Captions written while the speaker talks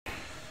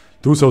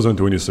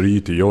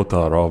2023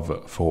 Toyota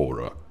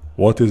RAV4.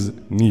 What is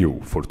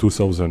new for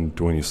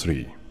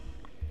 2023?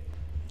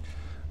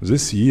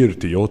 This year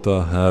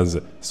Toyota has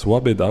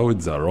swapped out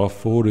the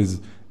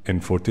RAV4's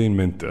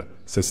infotainment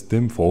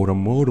system for a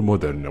more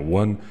modern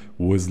one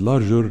with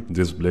larger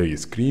display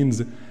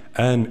screens.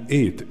 An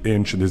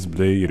 8-inch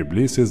display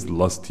replaces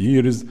last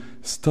year's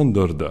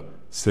standard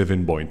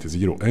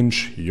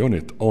 7.0-inch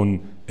unit on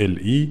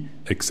LE,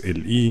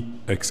 XLE,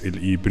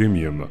 XLE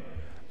Premium,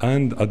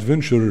 and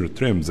Adventure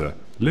trims.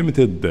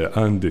 Limited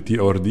and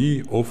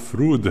TRD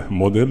off-road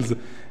models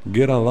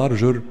get a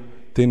larger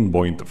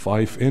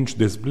 10.5-inch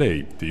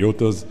display.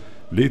 Toyota's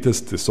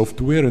latest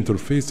software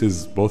interface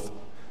is both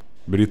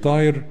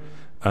prettier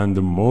and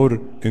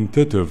more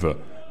intuitive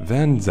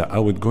than the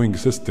outgoing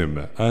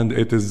system, and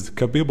it is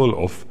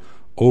capable of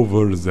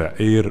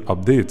over-the-air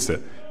updates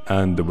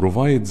and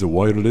provides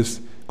wireless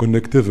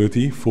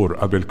connectivity for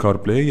Apple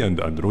CarPlay and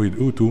Android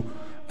Auto.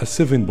 A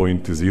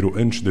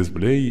 7.0-inch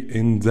display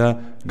in the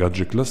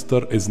gadget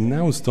cluster is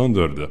now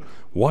standard,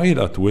 while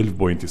a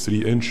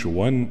 12.3-inch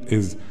one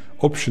is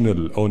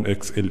optional on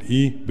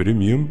XLE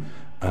Premium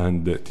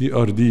and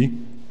TRD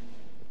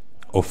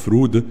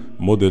off-road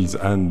models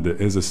and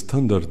is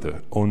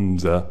standard on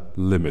the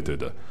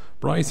limited.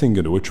 Pricing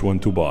and which one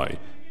to buy: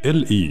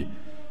 LE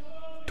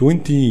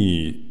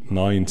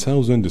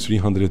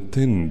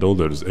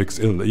 $29,310,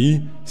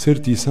 XLE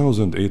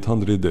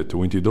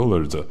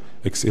 $30,820,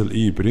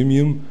 XLE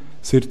Premium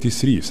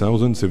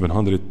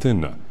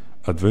 $33,710,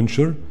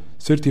 Adventure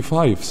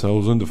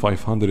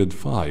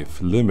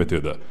 $35,505,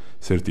 Limited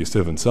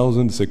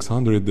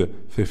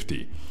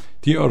 $37,650,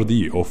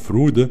 TRD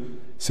Off-Road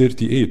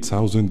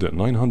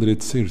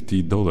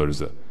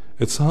 $38,930.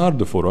 It's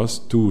hard for us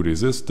to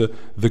resist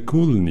the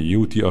cool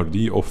new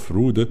TRD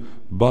off-road,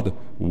 but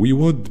we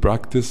would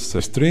practice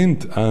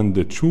restraint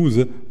and choose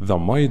the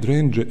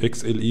mid-range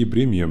XLE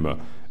Premium.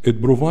 It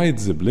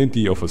provides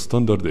plenty of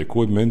standard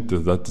equipment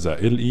that the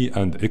LE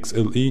and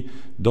XLE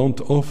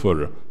don't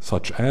offer,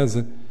 such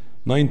as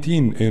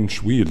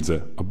 19-inch wheels, a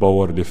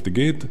power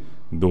liftgate,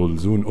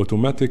 dual-zone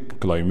automatic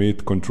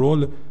climate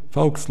control,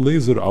 Faux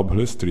laser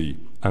upholstery,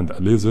 and a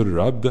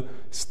laser-wrapped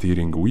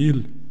steering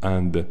wheel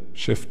and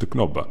shift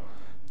knob.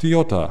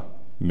 Toyota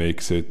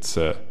makes its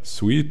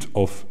suite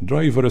of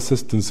driver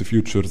assistance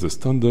features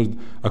standard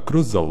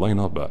across the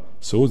lineup,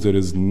 so there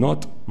is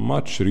not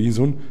much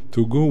reason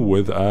to go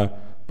with a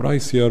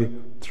pricier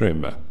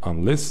trim,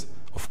 unless,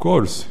 of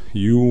course,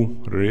 you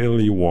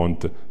really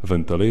want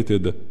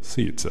ventilated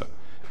seats.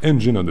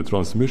 Engine and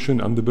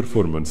transmission and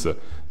performance.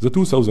 The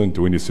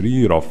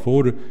 2023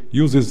 RAV4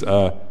 uses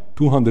a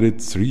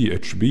 203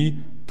 HP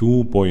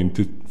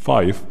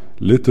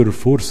 2.5-liter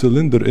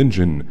 4-cylinder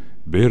engine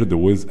paired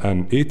with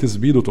an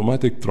 8-speed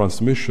automatic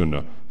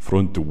transmission.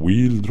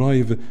 Front-wheel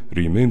drive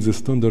remains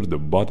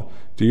standard, but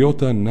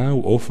Toyota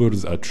now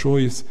offers a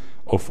choice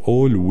of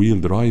all-wheel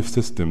drive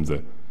systems,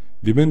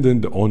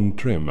 dependent on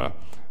trim.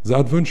 The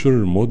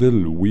Adventure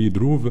model we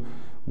drove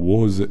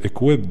was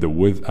equipped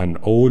with an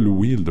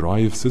all-wheel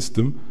drive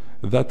system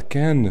that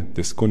can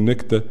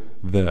disconnect the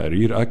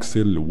rear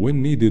axle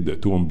when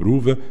needed to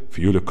improve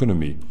fuel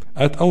economy.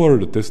 At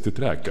our test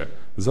track,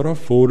 the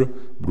RAV4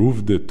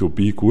 proved to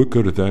be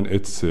quicker than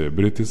its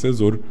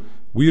predecessor.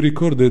 We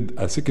recorded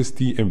a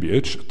 60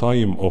 mph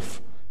time of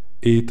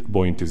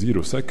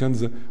 8.0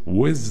 seconds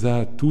with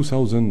the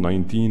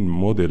 2019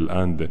 model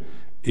and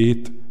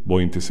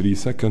 8.3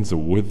 seconds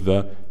with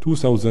the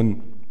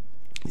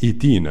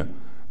 2018.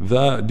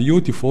 The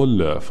beautiful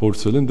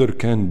 4-cylinder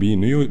can be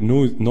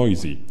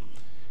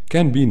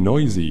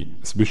noisy,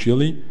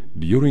 especially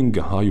during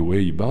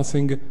highway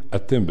passing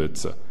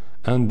attempts,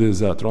 and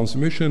the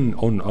transmission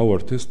on our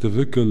test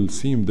vehicle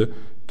seemed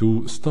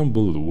to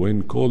stumble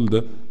when called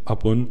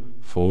upon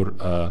for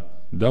a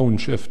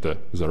downshift.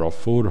 The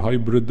RAV4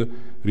 hybrid,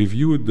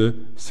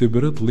 reviewed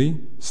separately,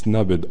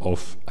 snapped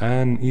off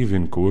an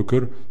even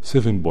quicker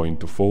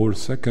 7.4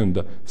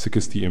 second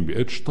 60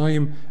 mph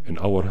time in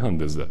our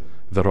hands.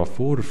 The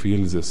RAV4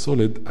 feels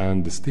solid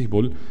and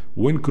stable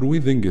when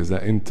cruising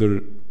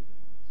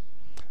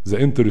the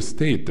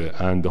interstate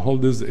and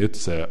holds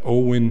its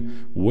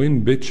own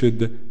when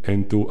pitched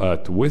into a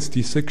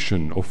twisty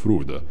section of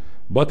road,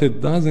 but it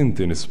doesn't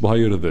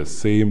inspire the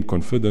same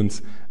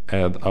confidence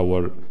as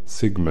our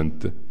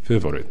segment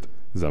favorite,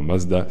 the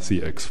Mazda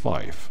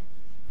CX-5.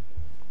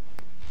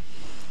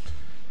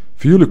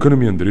 Fuel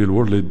economy and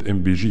real-world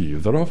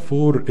MPG. The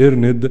RAV4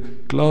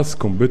 earned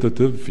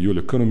class-competitive fuel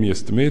economy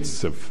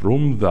estimates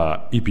from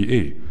the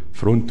EPA.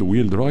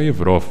 Front-wheel drive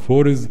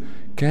RAV4s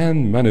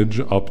can manage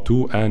up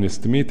to an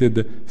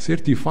estimated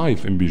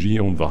 35 mpg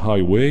on the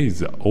highway.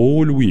 The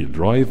all-wheel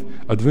drive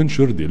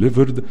Adventure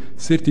delivered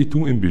 32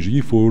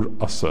 mpg for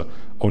us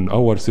on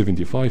our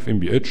 75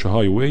 mph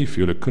highway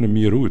fuel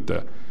economy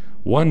route,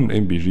 1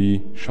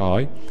 mpg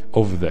shy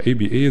of the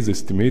EPA's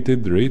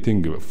estimated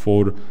rating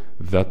for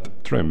that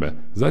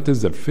trim. That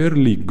is a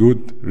fairly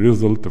good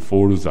result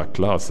for the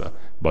class,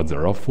 but the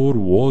RAV4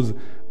 was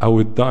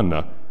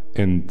outdone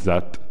in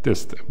that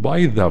test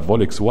by the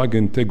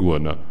Volkswagen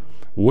Tiguan,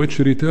 which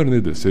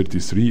returned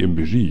 33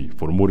 mpg.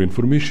 For more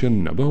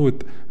information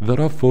about the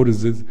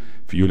RAV4's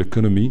fuel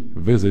economy,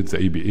 visit the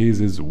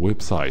ABA's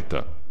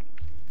website.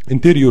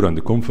 Interior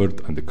and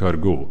comfort and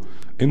cargo.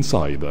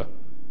 Inside, the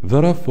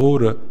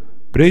RAV4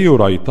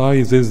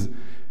 prioritizes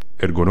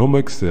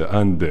ergonomics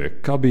and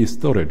cabby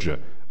storage.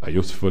 A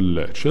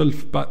useful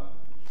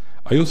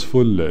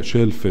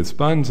shelf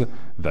spans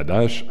the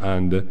dash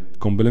and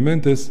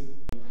complements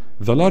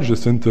the large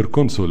center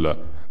console.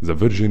 The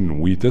version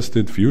we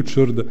tested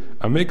featured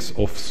a mix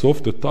of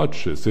soft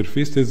touch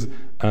surfaces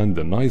and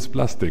nice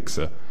plastics.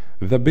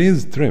 The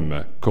base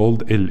trim,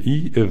 called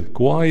LE, is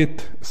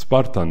quite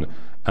Spartan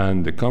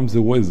and comes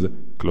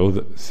with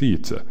cloth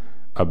seats,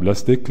 a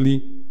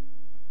plasticky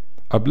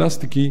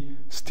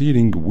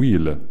steering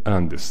wheel,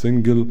 and a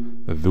single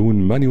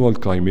zone manual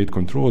climate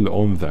control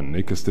on the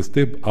next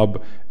step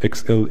up.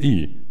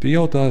 XLE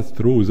Toyota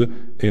throws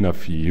in a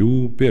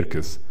few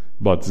perks,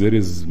 but there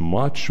is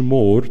much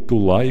more to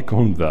like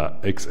on the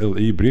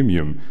XLE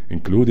Premium,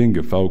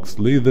 including Faux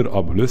leather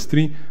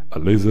upholstery, a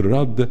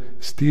laser-wrapped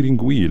steering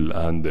wheel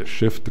and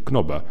shift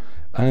knob,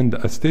 and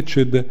a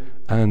stitched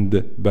and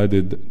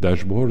padded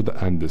dashboard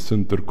and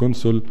center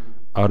console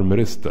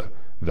armrest.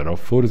 The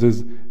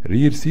RAV4's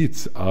rear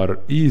seats are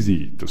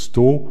easy to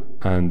stow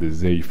and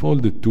they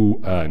fold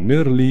to a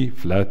nearly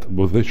flat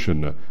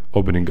position.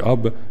 Opening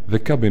up the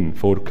cabin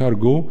for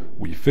cargo,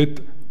 we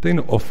fit 10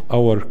 of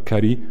our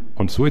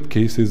carry-on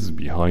suitcases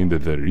behind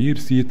the rear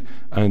seat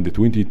and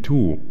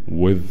 22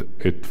 with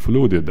it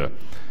flooded. The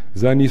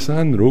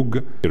Nissan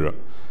Rogue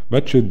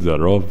matched the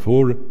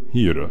RAV4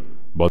 here,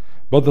 but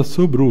the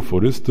Subaru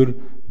Forester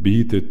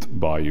beat it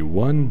by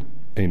 1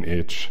 in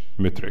each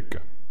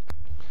metric.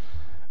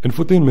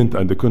 Infotainment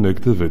and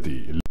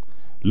connectivity.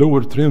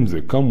 Lower trims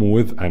come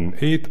with an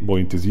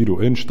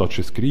 8.0-inch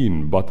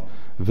touchscreen, but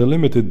the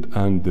Limited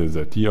and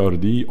the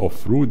TRD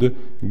Off-Road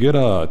get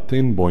a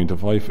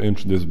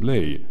 10.5-inch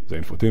display. The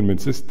infotainment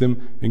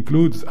system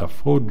includes a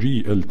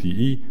 4G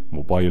LTE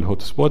mobile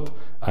hotspot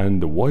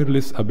and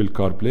wireless Apple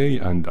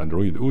CarPlay and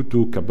Android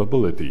Auto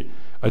capability,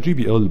 a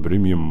JBL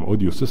premium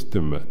audio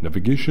system,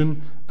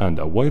 navigation, and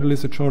a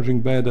wireless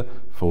charging pad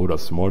for a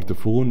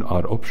smartphone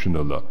are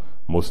optional.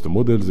 Most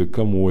models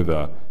come with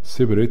a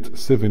separate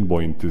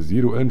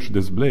 7.0-inch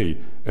display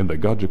in the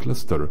gauge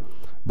cluster,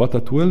 but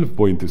a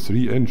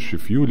 12.3-inch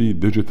fully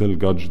digital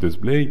gauge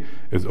display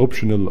is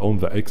optional on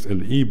the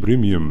XLE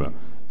Premium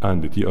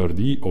and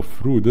TRD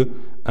Off-Road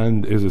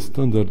and is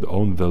standard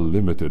on the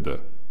Limited.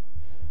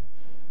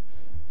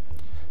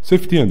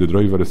 Safety and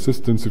driver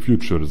assistance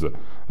features. The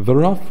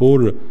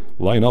RAV4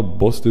 lineup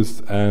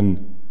boasts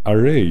an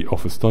array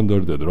of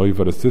standard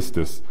driver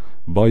assists.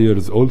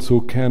 Buyers also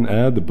can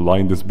add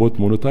blind spot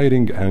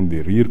monitoring and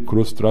rear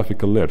cross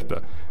traffic alert,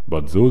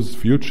 but those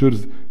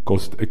features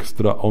cost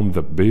extra on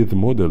the base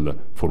model.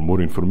 For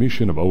more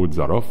information about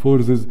the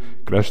RAV4's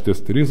crash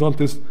test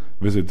results,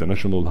 visit the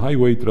National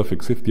Highway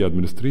Traffic Safety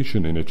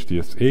Administration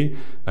NHTSA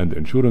and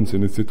Insurance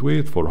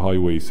Institute for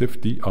Highway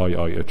Safety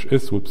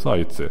IIHS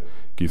websites.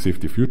 Key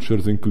safety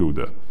features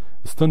include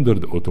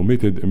standard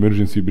automated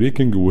emergency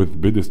braking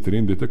with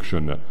pedestrian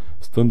detection,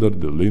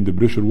 standard lane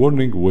pressure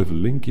warning with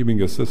lane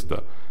keeping assist,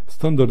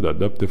 standard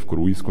adaptive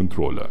cruise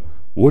control.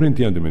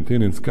 Warranty and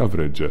maintenance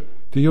coverage.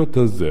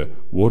 Toyota's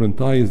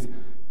warranties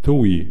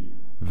tow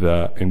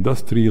the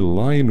industry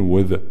line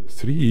with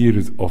 3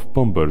 years of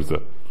bumpers,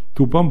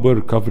 2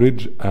 bumper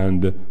coverage,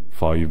 and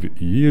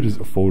 5 years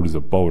for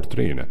the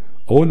powertrain.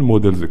 All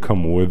models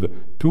come with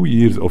 2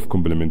 years of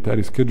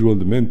complimentary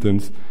scheduled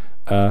maintenance,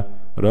 a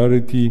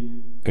rarity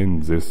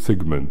in this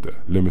segment.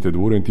 Limited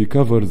warranty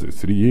covers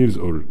 3 years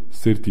or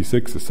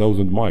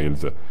 36,000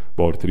 miles.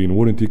 Powertrain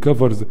warranty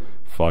covers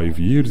 5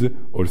 years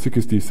or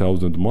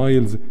 60,000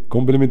 miles.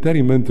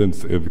 Complementary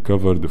maintenance is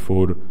covered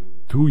for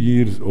 2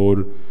 years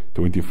or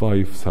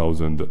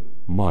 25,000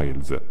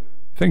 miles.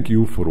 Thank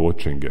you for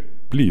watching.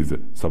 Please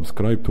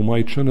subscribe to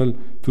my channel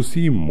to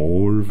see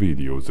more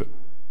videos.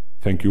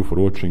 Thank you for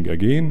watching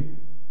again.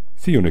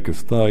 See you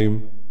next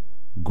time.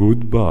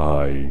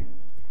 Goodbye.